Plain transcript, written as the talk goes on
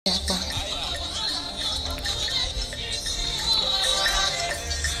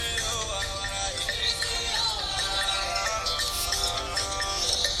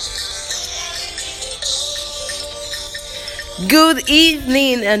Good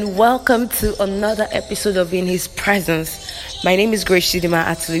evening and welcome to another episode of In His Presence. My name is Grace Chidima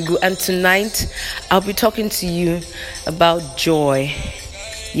Atuligu, and tonight I'll be talking to you about joy.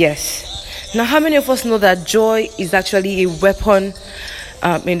 Yes. Now, how many of us know that joy is actually a weapon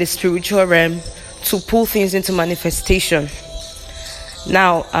in the spiritual realm to pull things into manifestation?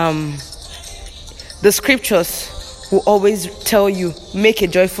 Now, the scriptures will always tell you, make a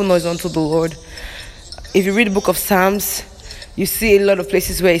joyful noise unto the Lord. If you read the book of Psalms, you see a lot of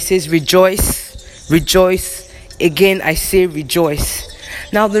places where it says rejoice, rejoice. Again, I say rejoice.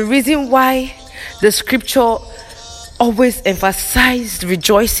 Now, the reason why the scripture always emphasized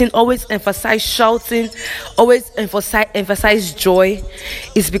rejoicing, always emphasized shouting, always emphasize joy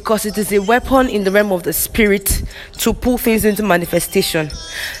is because it is a weapon in the realm of the spirit to pull things into manifestation.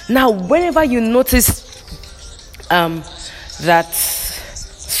 Now, whenever you notice that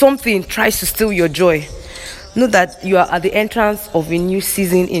something tries to steal your joy, know that you are at the entrance of a new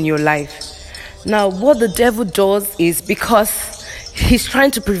season in your life. Now, what the devil does is, because he's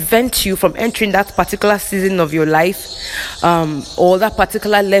trying to prevent you from entering that particular season of your life, or that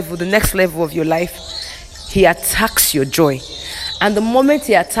particular level, the next level of your life, he attacks your joy. And the moment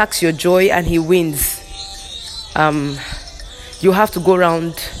he attacks your joy and he wins, you have to go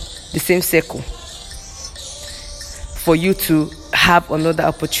around the same circle for you to have another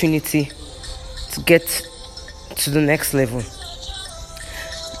opportunity to get to the next level.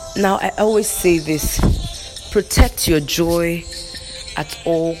 Now, I always say this: protect your joy at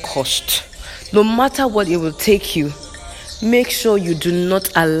all cost. No matter what it will take you, make sure you do not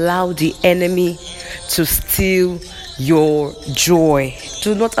allow the enemy to steal your joy.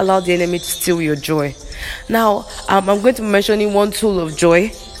 Do not allow the enemy to steal your joy. Now, I'm going to be mentioning one tool of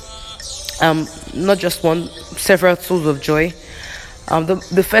joy. Not just one, several tools of joy.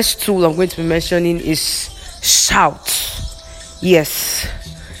 The first tool I'm going to be mentioning is shout. Yes,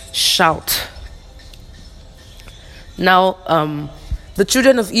 shout. Now, the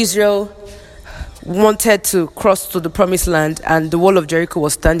children of Israel wanted to cross to the promised land, and the wall of Jericho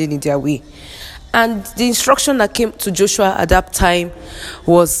was standing in their way. And the instruction that came to Joshua at that time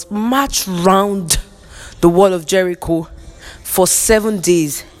was march round the wall of Jericho for 7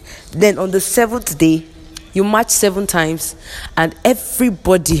 days. Then on the seventh day, you march 7 times, and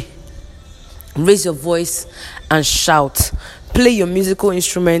everybody raise your voice and shout. Play your musical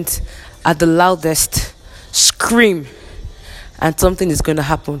instrument at the loudest. Scream, and something is going to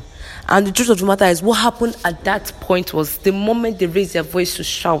happen. And the truth of the matter is, what happened at that point was, the moment they raised their voice to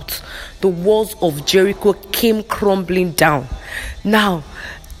shout, the walls of Jericho came crumbling down. Now,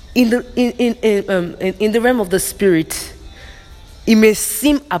 in the realm of the spirit, it may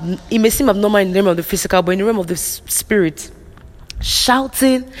seem abnormal in the realm of the physical, but in the realm of the spirit,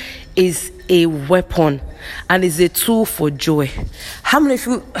 shouting is a weapon and is a tool for joy. How many of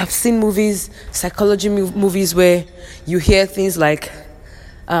you have seen movies, psychology movies, where you hear things like,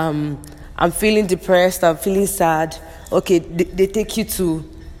 I'm feeling depressed, I'm feeling sad. Okay, they take you to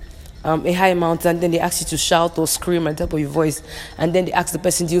a high mountain, then they ask you to shout or scream at the top of your voice, and then they ask the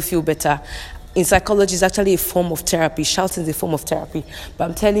person, do you feel better? In psychology, it's actually a form of therapy. Shouting is a form of therapy. But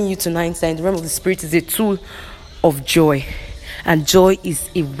I'm telling you tonight that in the realm of the spirit is a tool of joy. And joy is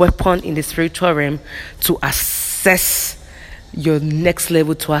a weapon in the spiritual realm to access your next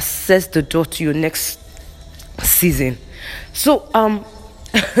level, to access the door to your next season. So,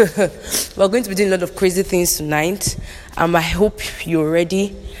 we're going to be doing a lot of crazy things tonight. I hope you're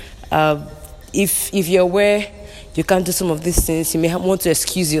ready. If you're aware you can't do some of these things, you may want to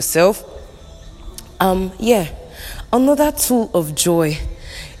excuse yourself. Another tool of joy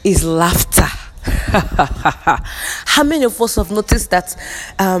is laughter. How many of us have noticed that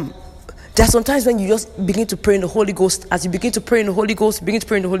there are sometimes when you just begin to pray in the Holy Ghost, as you begin to pray in the Holy Ghost,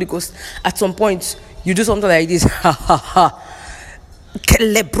 at some point you do something like this.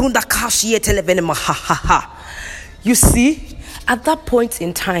 You see, at that point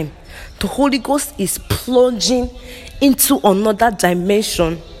in time, the Holy Ghost is plunging into another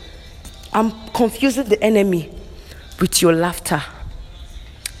dimension. I'm confusing the enemy with your laughter.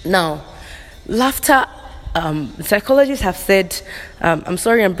 Now, laughter, psychologists have said, I'm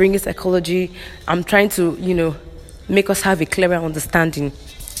sorry I'm bringing psychology, I'm trying to, make us have a clearer understanding.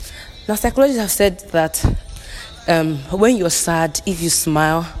 Now, psychologists have said that when you're sad, if you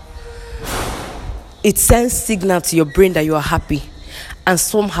smile, it sends signal to your brain that you are happy, and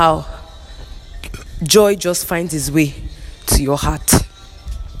somehow joy just finds its way to your heart.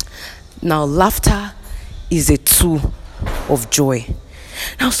 Now, laughter is a tool of joy.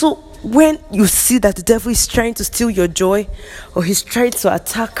 Now, so when you see that the devil is trying to steal your joy, or he's trying to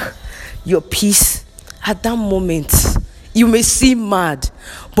attack your peace, at that moment, You may seem mad,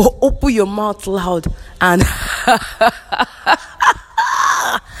 but open your mouth loud and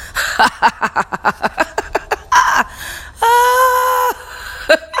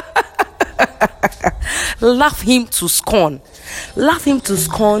laugh him to scorn. Laugh him to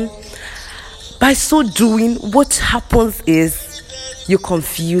scorn. By so doing, what happens is you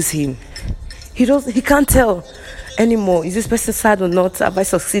confuse him. He can't tell anymore. Is this person sad or not? Have I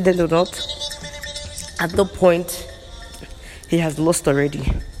succeeded or not? At that point, he has lost already.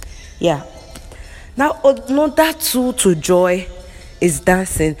 Yeah. Now, another tool to joy is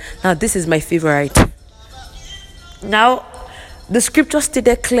dancing. Now, this is my favorite. Now, the scripture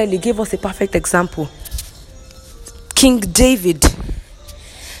stated clearly, gave us a perfect example. King David.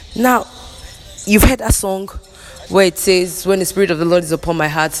 Now, you've heard that song where it says, when the Spirit of the Lord is upon my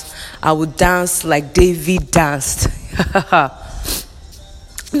heart, I will dance like David danced.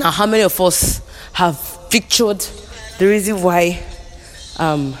 Now, how many of us have pictured the reason why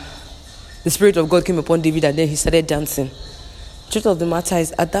the Spirit of God came upon David and then he started dancing? The truth of the matter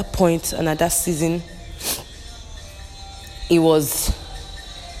is, at that point and at that season, it was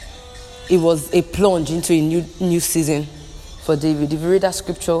a plunge into a new season for David. If you read that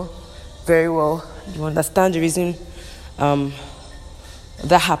scripture very well, you understand the reason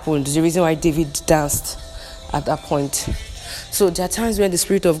that happened, the reason why David danced at that point. So there are times when the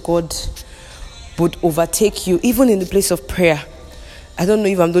Spirit of God would overtake you, even in the place of prayer. I don't know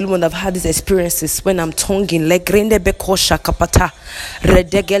if I'm the only one that have had these experiences when I'm tonguing like I'm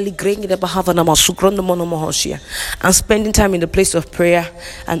spending time in the place of prayer,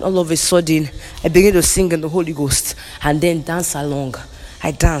 and all of a sudden I begin to sing in the Holy Ghost and then dance along.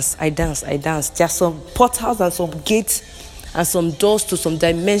 I dance. There are some portals and some gates and some doors to some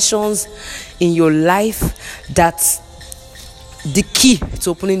dimensions in your life that the key to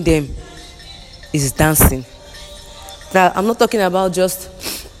opening them is dancing. Now, I'm not talking about just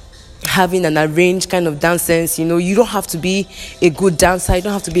having an arranged kind of dance sense. You don't have to be a good dancer. You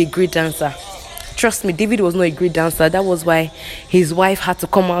don't have to be a great dancer. Trust me, David was not a great dancer. That was why his wife had to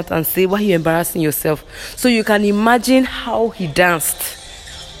come out and say, why are you embarrassing yourself? So you can imagine how he danced.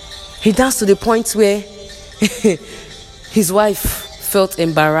 He danced to the point where his wife felt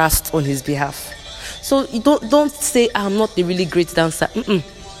embarrassed on his behalf. So you don't say, I'm not a really great dancer.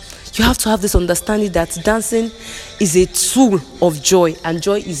 You have to have this understanding that dancing is a tool of joy, and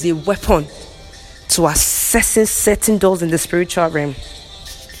joy is a weapon to accessing certain doors in the spiritual realm.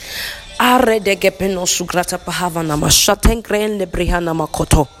 I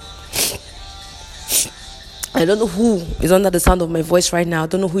don't know who is under the sound of my voice right now. I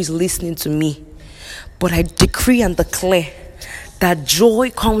don't know who is listening to me. But I decree and declare that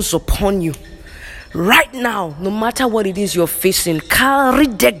joy comes upon you right now, no matter what it is you're facing. Whatever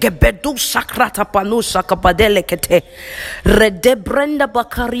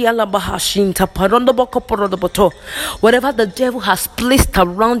the devil has placed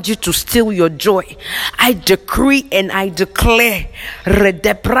around you to steal your joy, I decree and I declare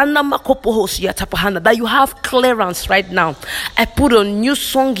that you have clearance right now. I put a new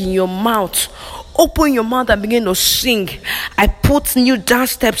song in your mouth. Open your mouth and begin to sing. I put new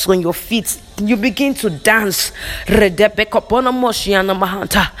dance steps on your feet. You begin to dance. I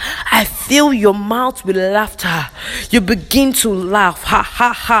fill your mouth with laughter. You begin to laugh. Ha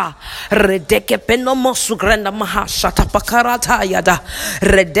ha ha.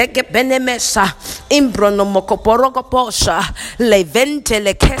 Levente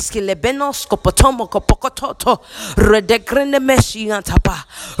le keski le benosko potomo kopokototo redegrene meshi antapa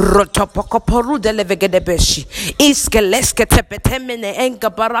rotopokoporu de levegedebeshi iskeleske tepetemene enga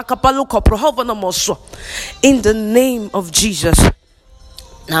baraka paluko prohovonomoso in the name of Jesus.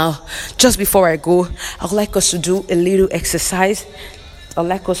 Now, just before I go, I would like us to do a little exercise. I'd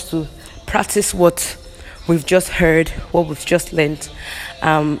like us to practice what we've just heard, what we've just learned.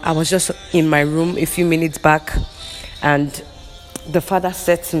 I was just in my room a few minutes back, and the Father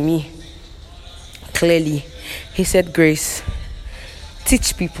said to me clearly, he said, Grace,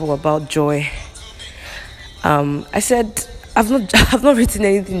 teach people about joy. I said, I've not written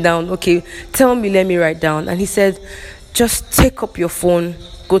anything down. Okay, tell me, let me write down. And he said, just take up your phone,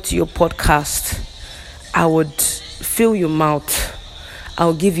 go to your podcast. I would fill your mouth.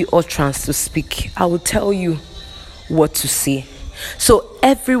 I'll give you utterance to speak. I will tell you what to say. So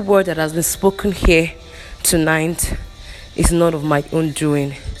every word that has been spoken here tonight is not of my own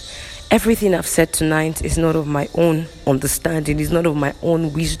doing. Everything I've said tonight is not of my own understanding. It's not of my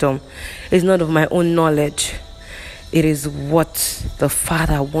own wisdom. It's not of my own knowledge. It is what the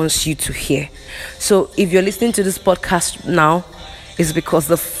Father wants you to hear. So if you're listening to this podcast now, it's because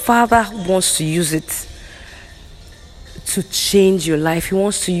the Father wants to use it to change your life. He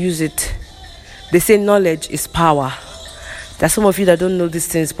wants to use it. They say knowledge is power. There's some of you that don't know these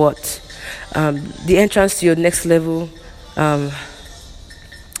things, but the entrance to your next level, the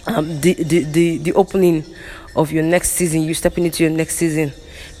opening of your next season, you stepping into your next season,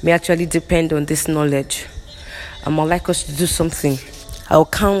 may actually depend on this knowledge. I'd like us to do something. I'll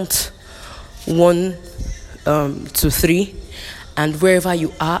count 1 to 3, and wherever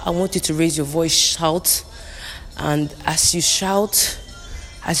you are, I want you to raise your voice, shout, and as you shout,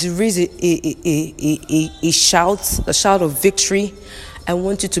 as you raise a shout of victory, I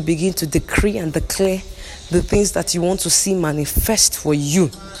want you to begin to decree and declare the things that you want to see manifest for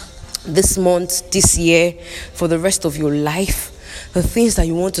you this month, this year, for the rest of your life. The things that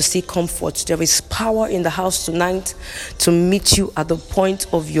you want to see comfort. There is power in the house tonight to meet you at the point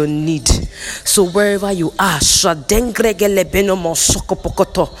of your need. So wherever you are,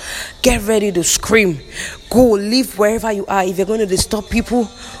 get ready to scream. Go, live wherever you are. If you're going to disturb people,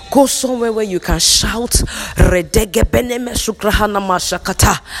 go somewhere where you can shout. Are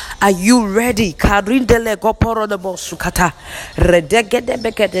you ready? Are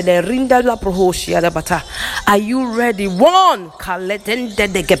you ready? 1.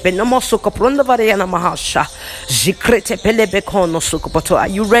 Are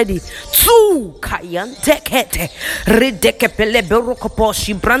you ready? 2.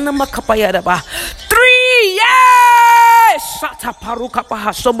 3. Yes!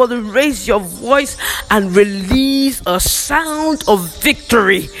 Somebody raise your voice and release a sound of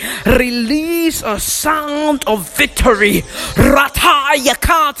victory. Release a sound of victory. Rata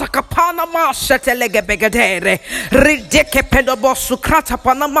yakata kapana masatelege begadere. Rideke pendobosu krata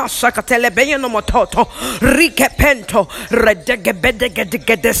panama sakatelebeyano mototo. Rike pento. Redege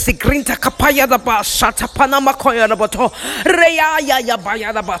bedege de sigrinta kapaya da basata panama koyana boto. Reya ya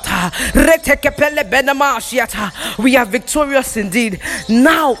bayana bata. Reteke pele benamasiata. We are victorious indeed.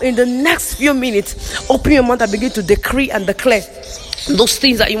 Now, in the next few minutes, open your mouth and begin to decree and declare those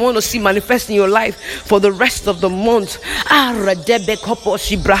things that you want to see manifest in your life for the rest of the month. I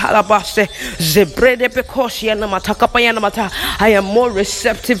am more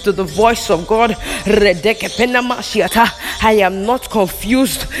receptive to the voice of God. I am not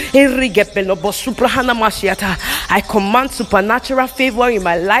confused. I command supernatural favor in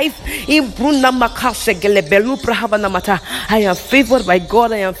my life. I am favored by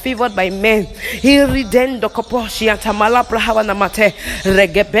God. I am favored by men.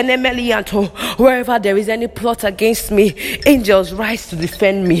 Wherever there is any plot against me, angels rise to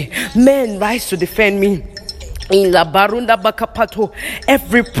defend me, men rise to defend me. In La Barunda Bakapato,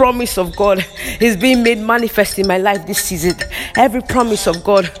 every promise of God is being made manifest in my life this season. Every promise of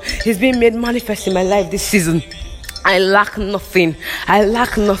God is being made manifest in my life this season. I lack nothing. I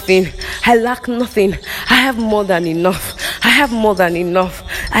lack nothing. I lack nothing. I have more than enough. I have more than enough.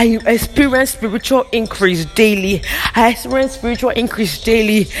 I experience spiritual increase daily. I experience spiritual increase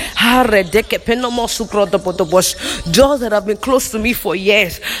daily. Doors that have been closed to me for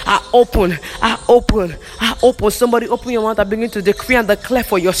years are open. Are open. Are open. Somebody open your mouth and begin to decree and declare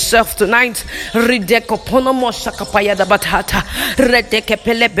for yourself tonight.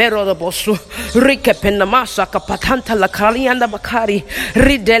 Tanta la kalianda bakari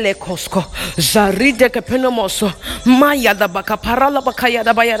ridele kosko zaride kepenomoso maya da bakapara la bakaya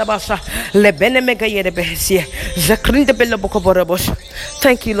da baya da basa lebene mega yede behesie zakrinde bella bokoborobos.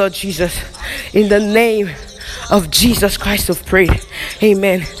 Thank you, Lord Jesus. In the name of Jesus Christ of prayed.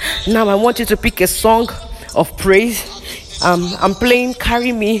 Amen. Now I want you to pick a song of praise. I'm playing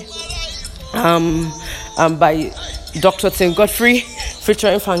Carry Me by Dr. Tim Godfrey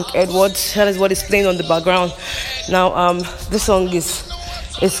featuring Frank Edwards. That is what is playing on the background. Now, this song is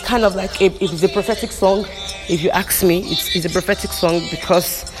kind of like it's a prophetic song. If you ask me, it's a prophetic song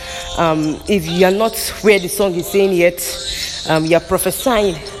because if you are not where the song is saying yet, you are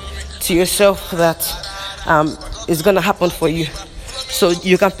prophesying to yourself that it's going to happen for you. So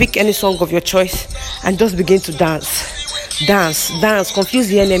you can pick any song of your choice and just begin to dance. Dance, confuse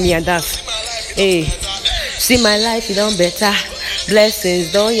the enemy and dance. Hey, see my life, it don't better.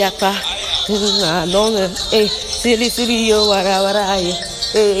 Blessings, don't yakpa. Hey, silly, yo, wara,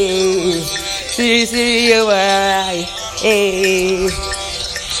 hey, silly, yo, wara, hey.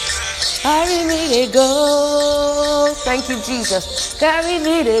 Carry me to go. Thank you, Jesus. Carry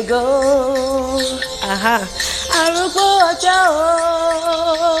me to go.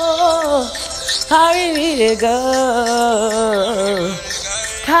 Carry me to go.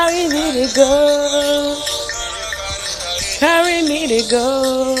 Carry me to go. Carry me to go.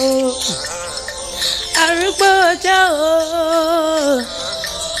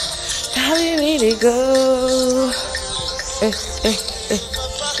 Carry me to go. eh, eh, eh,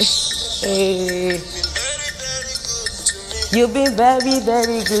 eh. You've been very,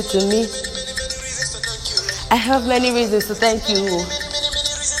 very good to me. I have many reasons to thank you.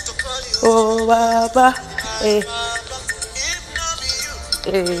 Oh, Baba. Eh,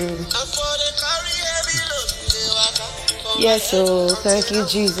 eh. Yes, oh, thank you,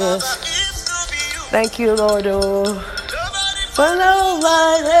 Jesus. Thank you, Lord. Oh, for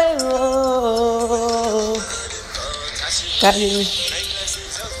nobody. Oh, carry me.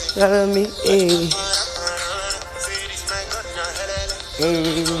 Eh,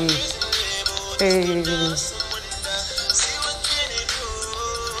 eh, eh.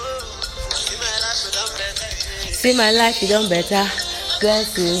 See my life, you done better.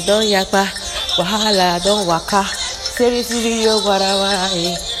 Blessings, don't yakpa. Wahala, don't waka. Seriously, yo,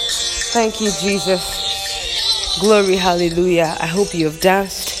 wara. Thank you, Jesus. Glory, hallelujah. I hope you have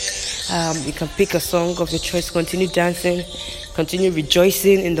danced. You can pick a song of your choice. Continue dancing. Continue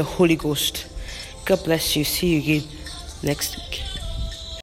rejoicing in the Holy Ghost. God bless you. See you again next week.